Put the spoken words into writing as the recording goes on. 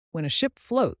When a ship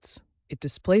floats, it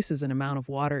displaces an amount of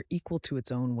water equal to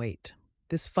its own weight.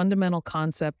 This fundamental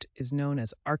concept is known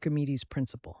as Archimedes'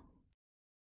 Principle.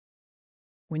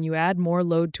 When you add more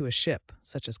load to a ship,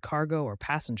 such as cargo or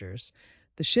passengers,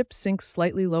 the ship sinks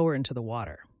slightly lower into the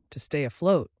water. To stay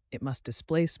afloat, it must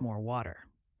displace more water.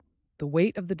 The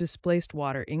weight of the displaced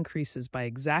water increases by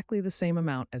exactly the same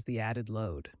amount as the added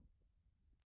load.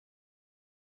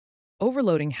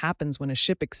 Overloading happens when a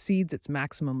ship exceeds its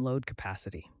maximum load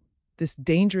capacity. This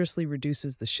dangerously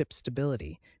reduces the ship's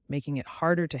stability, making it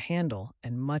harder to handle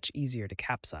and much easier to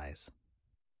capsize.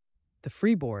 The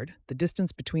freeboard, the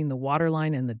distance between the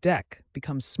waterline and the deck,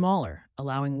 becomes smaller,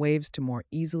 allowing waves to more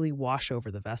easily wash over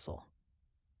the vessel.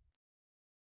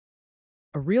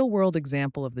 A real-world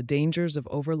example of the dangers of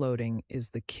overloading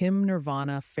is the Kim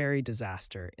Nirvana ferry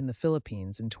disaster in the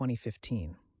Philippines in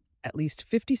 2015. At least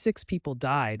 56 people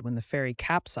died when the ferry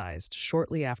capsized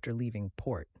shortly after leaving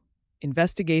port.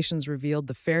 Investigations revealed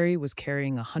the ferry was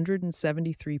carrying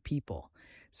 173 people,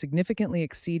 significantly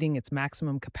exceeding its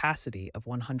maximum capacity of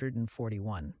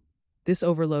 141. This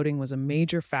overloading was a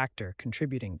major factor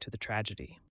contributing to the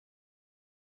tragedy.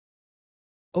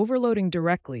 Overloading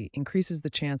directly increases the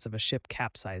chance of a ship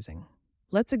capsizing.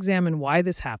 Let's examine why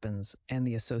this happens and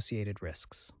the associated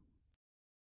risks.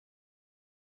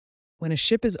 When a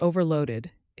ship is overloaded,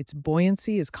 its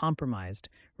buoyancy is compromised,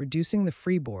 reducing the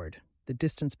freeboard, the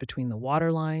distance between the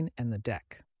waterline and the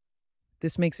deck.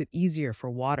 This makes it easier for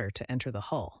water to enter the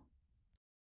hull.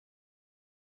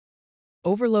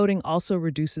 Overloading also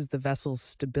reduces the vessel's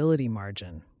stability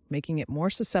margin, making it more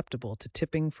susceptible to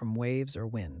tipping from waves or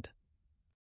wind.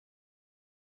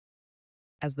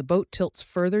 As the boat tilts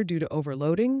further due to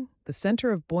overloading, the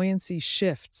center of buoyancy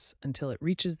shifts until it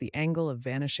reaches the angle of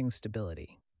vanishing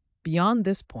stability. Beyond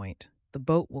this point, the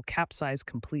boat will capsize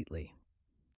completely.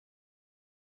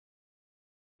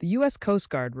 The U.S. Coast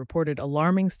Guard reported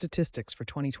alarming statistics for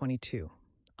 2022.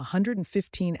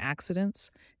 115 accidents,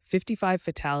 55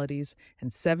 fatalities,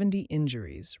 and 70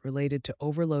 injuries related to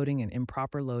overloading and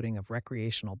improper loading of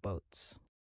recreational boats.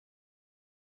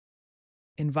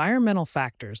 Environmental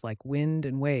factors like wind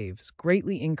and waves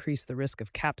greatly increase the risk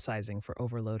of capsizing for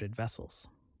overloaded vessels.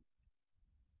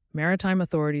 Maritime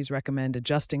authorities recommend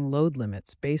adjusting load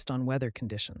limits based on weather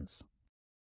conditions.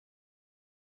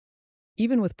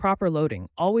 Even with proper loading,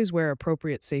 always wear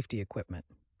appropriate safety equipment.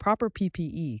 Proper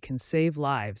PPE can save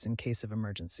lives in case of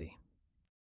emergency.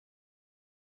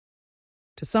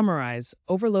 To summarize,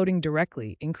 overloading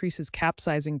directly increases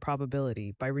capsizing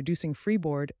probability by reducing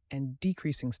freeboard and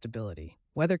decreasing stability.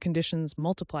 Weather conditions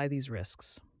multiply these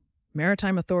risks.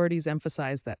 Maritime authorities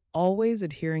emphasize that always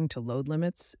adhering to load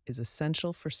limits is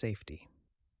essential for safety.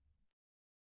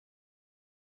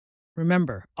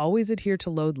 Remember, always adhere to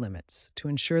load limits to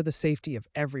ensure the safety of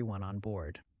everyone on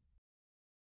board.